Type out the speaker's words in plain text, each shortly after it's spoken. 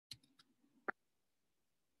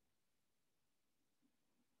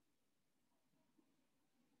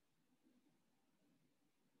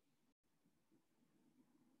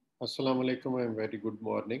Assalamu alaikum and very good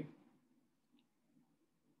morning.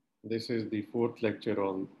 This is the fourth lecture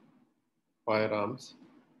on firearms.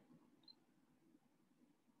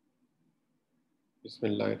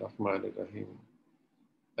 Bismillahirrahmanirrahim.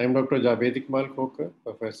 I am Dr. Javed Iqbal Khokar,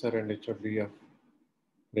 Professor and HOD of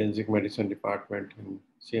Forensic Medicine Department in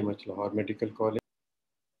CMH Lahore Medical College.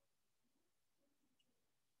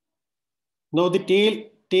 Now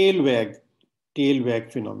the tail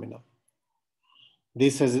wag phenomena.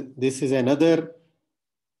 This is another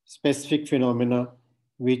specific phenomena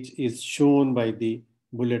which is shown by the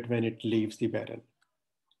bullet when it leaves the barrel.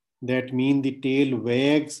 That means the tail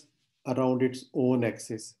wags around its own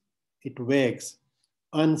axis. It wags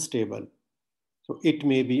unstable. So it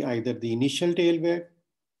may be either the initial tail wag.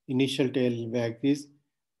 Initial tail wag is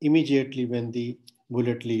immediately when the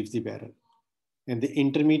bullet leaves the barrel. And the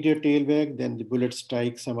intermediate tail wag, then the bullet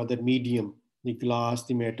strikes some other medium, the glass,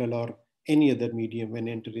 the metal, or any other medium when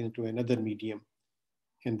entering into another medium.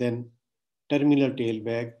 And then terminal tail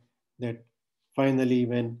wag, that finally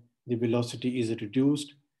when the velocity is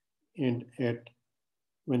reduced and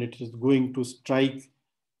when it is going to strike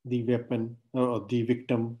the weapon or the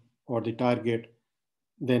victim or the target,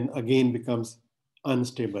 then again becomes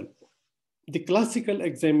unstable. The classical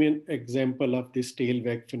example of this tail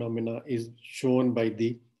wag phenomena is shown by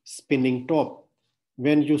the spinning top.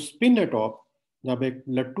 When you spin a top, जब एक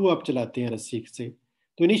लट्टू आप चलाते हैं रस्सी से,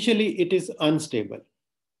 तो initially it is unstable.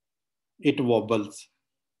 It wobbles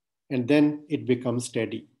and then it becomes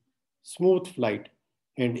steady, smooth flight.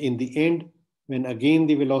 And in the end, when again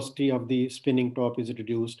the velocity of the spinning top is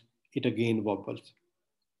reduced, it again wobbles.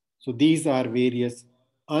 So these are various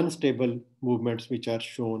unstable movements which are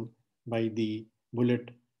shown by the bullet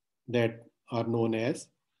that are known as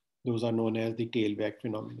the tail wag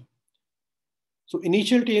phenomena. So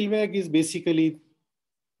initial tail wag is basically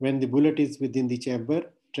when the bullet is within the chamber,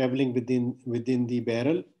 traveling within the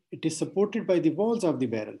barrel, it is supported by the walls of the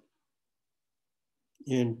barrel.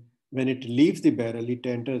 And when it leaves the barrel, it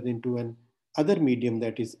enters into an other medium,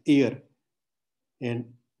 that is air. And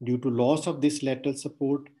due to loss of this lateral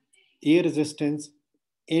support, air resistance,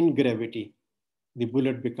 and gravity, the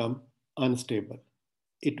bullet becomes unstable.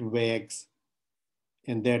 It wags,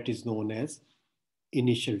 and that is known as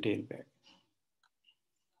initial tail wag.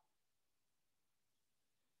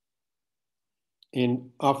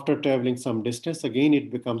 And after traveling some distance, again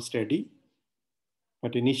it becomes steady,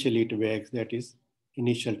 but initially it wags, that is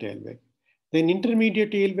initial tail wag. Then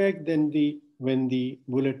intermediate tail wag, when the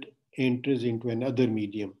bullet enters into another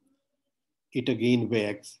medium, it again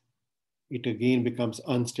wags. It again becomes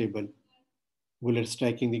unstable. Bullet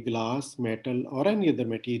striking the glass, metal, or any other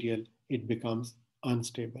material, it becomes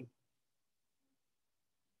unstable.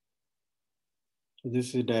 So this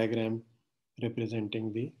is a diagram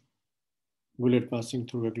representing the bullet passing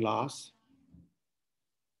through a glass.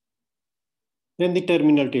 Then the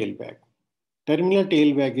terminal tail wag. Terminal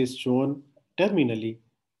tail wag is shown terminally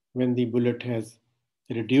when the bullet has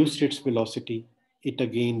reduced its velocity, it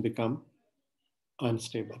again becomes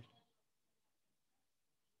unstable.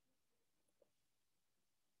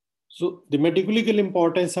 So the medico-legal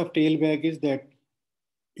importance of tail wag is that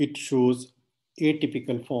it shows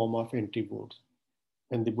atypical form of entry wounds.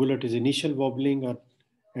 When the bullet is initial wobbling or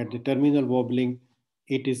at the terminal wobbling,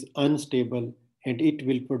 it is unstable and it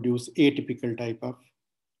will produce atypical type of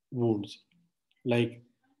wounds. Like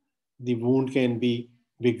the wound can be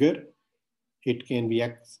bigger, it can be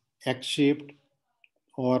X-shaped,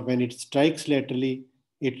 or when it strikes laterally,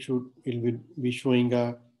 it will be showing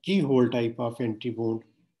a keyhole type of entry wound.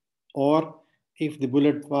 Or if the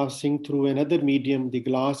bullet passing through another medium, the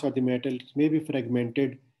glass or the metal, it may be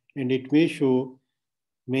fragmented and it may show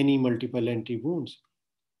many multiple entry wounds.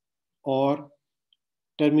 Or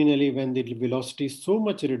terminally, when the velocity is so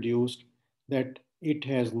much reduced that it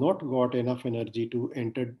has not got enough energy to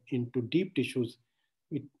enter into deep tissues,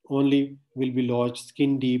 it only will be lodged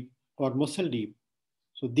skin deep or muscle deep.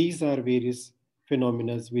 So these are various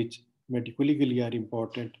phenomena which medico-legally are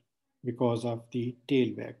important because of the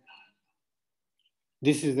tail wag.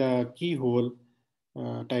 This is a keyhole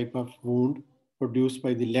type of wound produced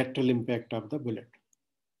by the lateral impact of the bullet.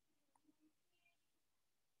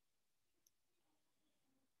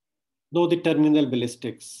 Now the terminal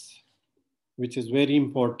ballistics, which is very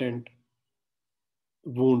important,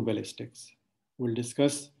 wound ballistics. We'll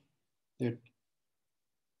discuss that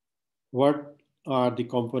what are the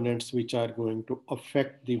components which are going to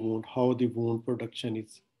affect the wound, how the wound production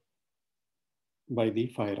is by the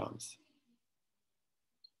firearms.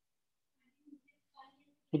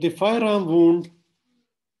 So the firearm wound,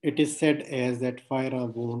 it is said as that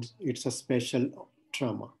firearm wound, it's a special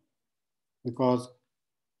trauma because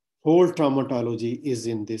whole traumatology is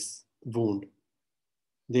in this wound.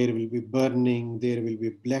 There will be burning, there will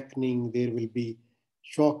be blackening, there will be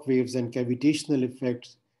shock waves and cavitational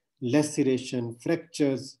effects, laceration,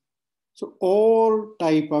 fractures. So all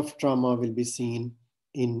type of trauma will be seen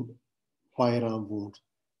in firearm wounds.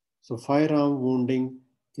 So firearm wounding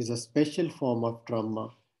is a special form of trauma,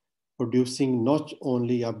 producing not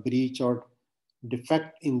only a breach or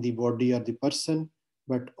defect in the body or the person,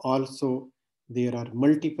 but also there are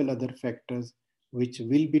multiple other factors which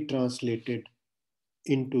will be translated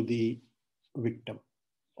into the victim,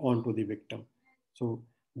 onto the victim. So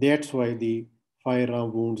that's why the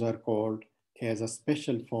firearm wounds are called as a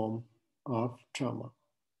special form of trauma.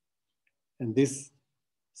 And this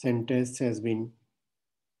sentence has been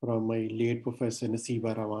from my late Professor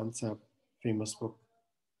Nasiba Rawan's famous book.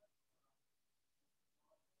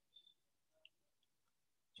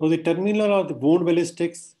 So the terminal of the wound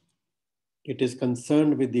ballistics, it is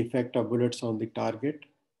concerned with the effect of bullets on the target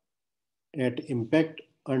at impact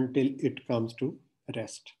until it comes to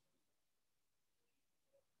rest.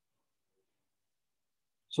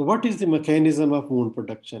 So what is the mechanism of wound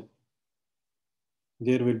production?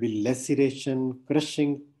 There will be laceration,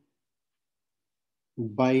 crushing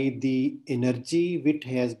by the energy which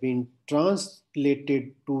has been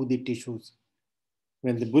translated to the tissues.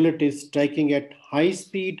 When the bullet is striking at high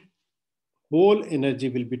speed, whole energy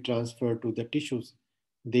will be transferred to the tissues.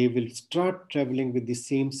 They will start traveling with the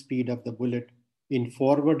same speed of the bullet in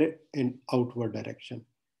forward and outward direction,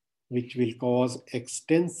 which will cause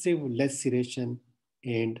extensive laceration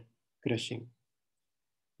and crushing.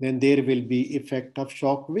 Then there will be effect of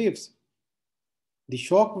shock waves. The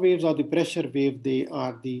shock waves or the pressure wave, they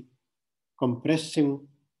are the compressing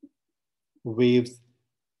waves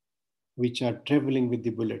which are traveling with the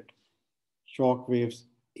bullet. Shock waves,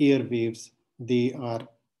 air waves, they are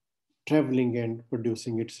traveling and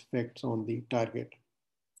producing its effects on the target.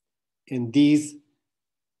 And these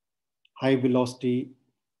high velocity,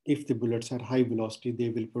 if the bullets are high velocity, they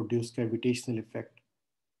will produce cavitational effect.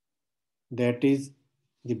 That is,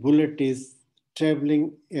 the bullet is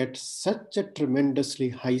traveling at such a tremendously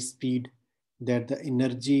high speed that the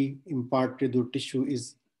energy imparted to tissue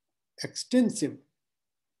is extensive,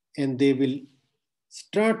 and they will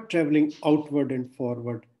start traveling outward and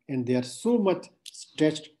forward, and they are so much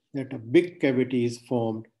stretched that a big cavity is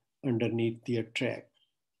formed underneath their track.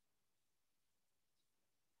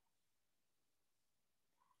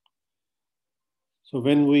 So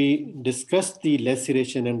when we discuss the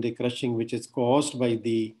laceration and the crushing which is caused by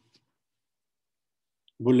the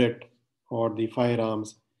bullet or the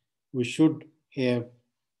firearms, we should have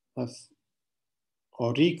us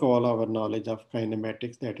or recall our knowledge of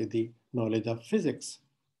kinematics, that is the knowledge of physics.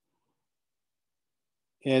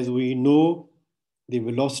 As we know, the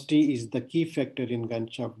velocity is the key factor in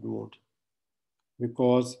gunshot wound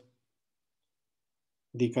because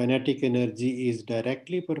the kinetic energy is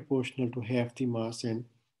directly proportional to half the mass and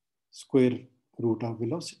square root of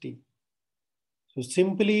velocity. So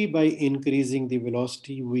simply by increasing the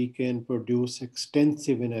velocity, we can produce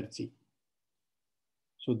extensive energy.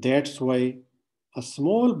 So that's why a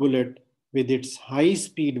small bullet with its high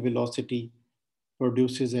speed velocity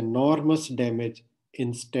produces enormous damage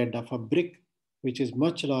instead of a brick, which is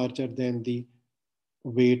much larger than the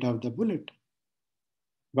weight of the bullet.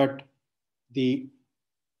 But the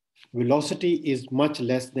velocity is much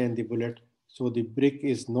less than the bullet, so the brick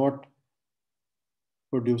is not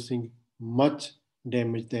producing much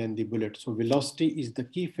damage than the bullet. So velocity is the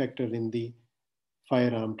key factor in the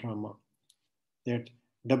firearm trauma. That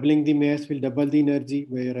doubling the mass will double the energy,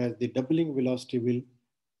 whereas the doubling velocity will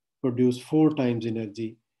produce 4 times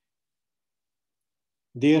energy.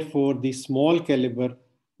 Therefore, the small caliber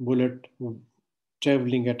bullet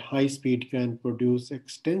traveling at high speed can produce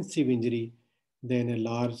extensive injury than a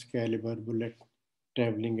large caliber bullet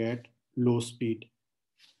traveling at low speed.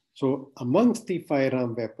 So amongst the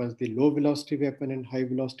firearm weapons, the low velocity weapon and high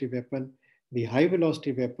velocity weapon, the high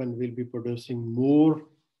velocity weapon will be producing more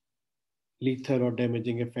lethal or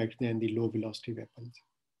damaging effects than the low velocity weapons.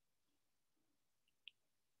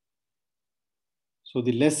 So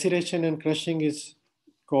the laceration and crushing is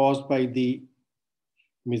caused by the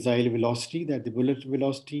missile velocity, that the bullet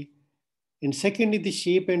velocity. And secondly, the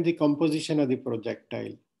shape and the composition of the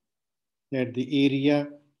projectile, that the area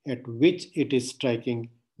at which it is striking,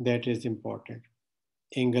 that is important.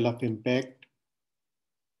 Angle of impact,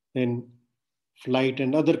 then flight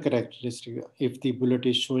and other characteristics. If the bullet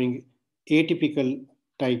is showing atypical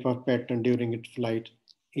type of pattern during its flight,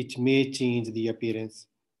 it may change the appearance,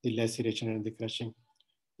 the laceration and the crushing.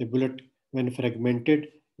 The bullet, when fragmented,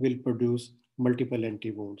 will produce multiple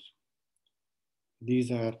anti-wounds. These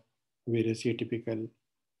are various atypical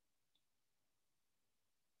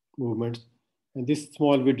movements. And this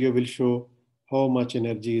small video will show how much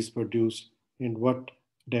energy is produced and what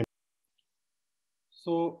damage.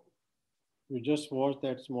 So you just watch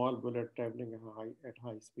that small bullet traveling at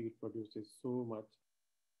high speed produces so much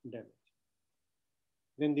damage.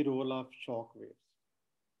 Then the role of shock waves.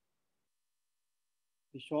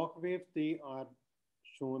 The shock waves, they are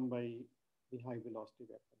shown by the high velocity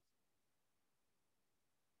weapons.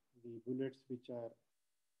 The bullets which are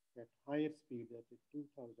at higher speed, that is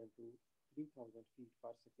 2000 to 3000 feet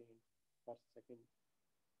per second,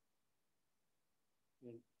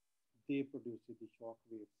 and they produce the shock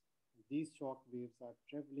waves. These shock waves are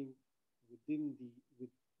traveling within the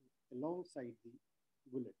with alongside the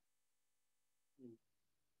bullet. And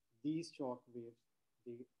these shock waves,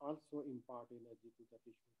 they also impart energy to the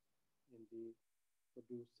tissue, and they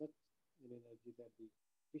produce such an energy that the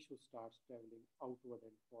tissue starts traveling outward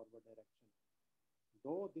and forward direction.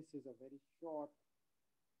 Though this is a very short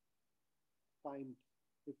timed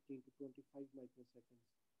 15 to 25 microseconds,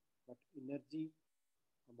 but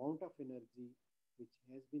amount of energy which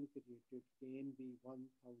has been created can be 1000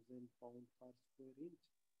 pound per square inch.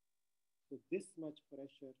 So this much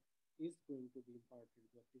pressure is going to be imparted to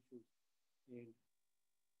the tissues, and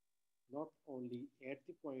not only at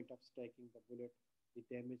the point of striking the bullet, the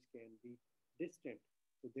damage can be distant.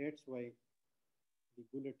 So that's why the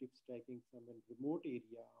bullet, if striking some remote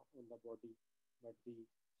area on the body, but the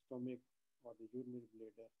stomach or the urinary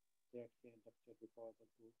bladder, that can rupture because of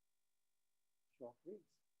those shock waves.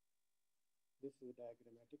 This is a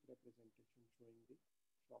diagrammatic representation showing the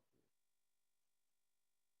shock wave.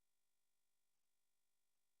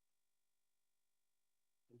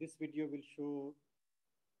 And this video will show,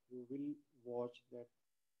 you will watch that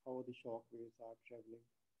how the shock waves are traveling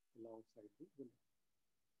alongside the bullet.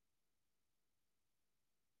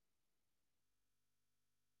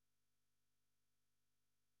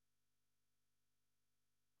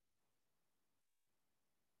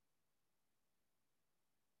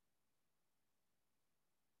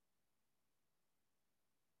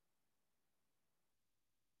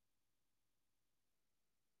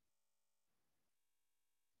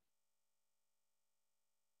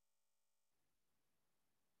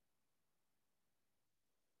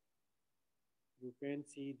 You can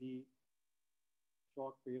see the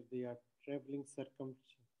shock waves, they are traveling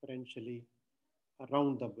circumferentially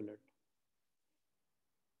around the bullet.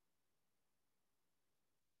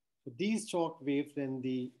 So these shock waves, when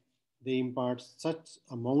they impart such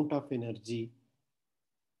amount of energy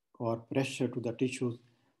or pressure to the tissues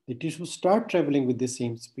start traveling with the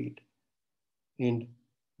same speed, and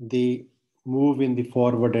they move in the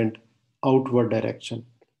forward and outward direction.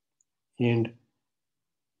 And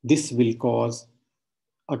this will cause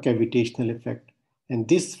a cavitational effect. And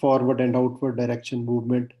this forward and outward direction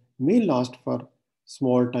movement may last for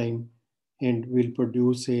small time and will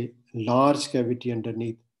produce a large cavity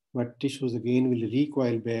underneath, but tissues again will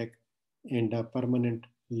recoil back and a permanent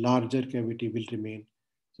larger cavity will remain.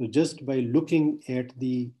 So just by looking at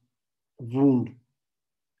the wound,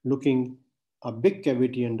 looking a big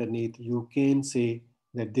cavity underneath, you can say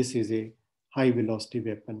that this is a high velocity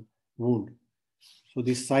weapon wound. So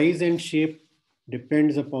the size and shape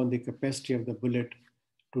depends upon the capacity of the bullet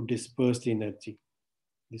to disperse the energy,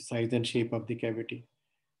 the size and shape of the cavity.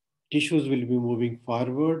 Tissues will be moving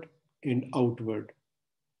forward and outward.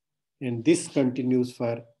 And this continues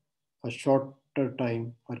for a shorter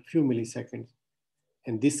time, for a few milliseconds.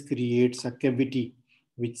 And this creates a cavity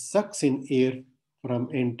which sucks in air from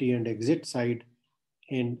entry and exit side,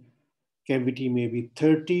 and cavity may be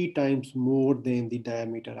 30 times more than the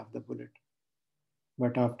diameter of the bullet.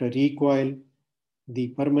 But after recoil, the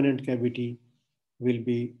permanent cavity will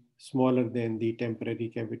be smaller than the temporary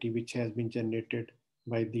cavity which has been generated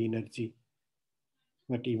by the energy.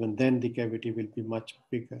 But even then the cavity will be much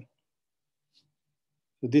bigger.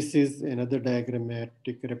 So this is another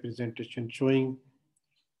diagrammatic representation showing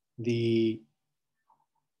the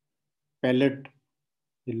pellet.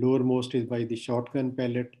 The lowermost is by the shotgun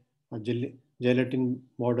pellet, a gelatin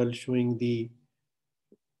model showing the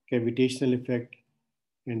cavitational effect,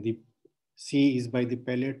 and the C is by the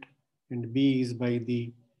pellet, and B is by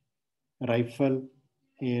the rifle,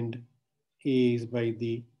 and A is by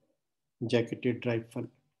the jacketed rifle.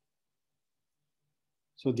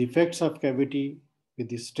 So the effects of cavity with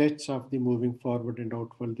the stretch of the moving forward and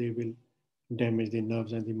outward, they will damage the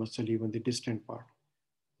nerves and the muscle, even the distant part.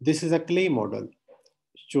 This is a clay model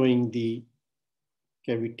showing the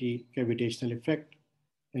cavitational effect.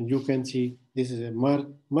 And you can see this is a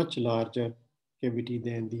much larger cavity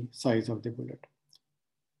than the size of the bullet.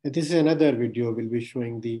 And this is another video will be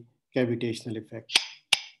showing the cavitational effect.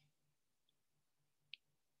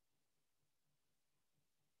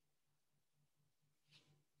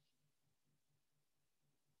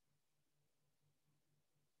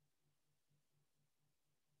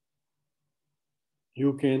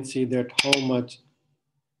 You can see that how much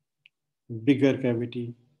bigger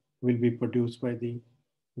cavity will be produced by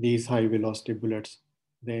these high velocity bullets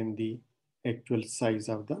than the actual size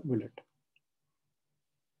of the bullet.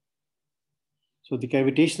 So the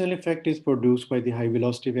cavitational effect is produced by the high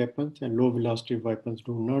velocity weapons, and low velocity weapons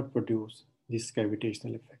do not produce these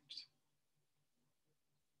cavitational effects.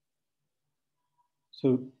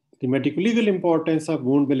 So the medico-legal importance of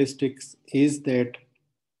wound ballistics is that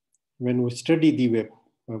when we study the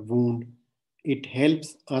wound, it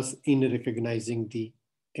helps us in recognizing the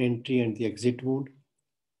entry and the exit wound.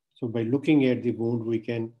 So by looking at the wound, we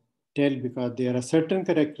can tell, because there are certain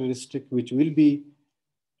characteristics which will be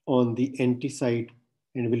on the entry side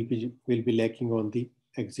and will be lacking on the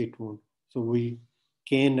exit wound. So we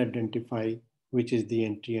can identify which is the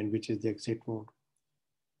entry and which is the exit wound.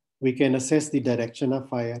 We can assess the direction of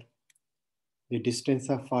fire, the distance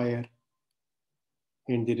of fire,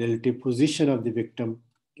 and the relative position of the victim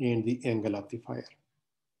and the angle of the fire.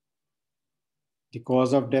 The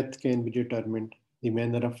cause of death can be determined, the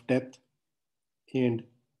manner of death, and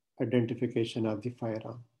identification of the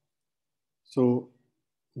firearm. So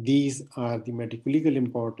these are the medico-legal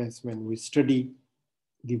importance when we study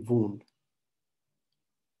the wound.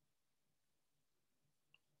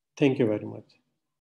 Thank you very much.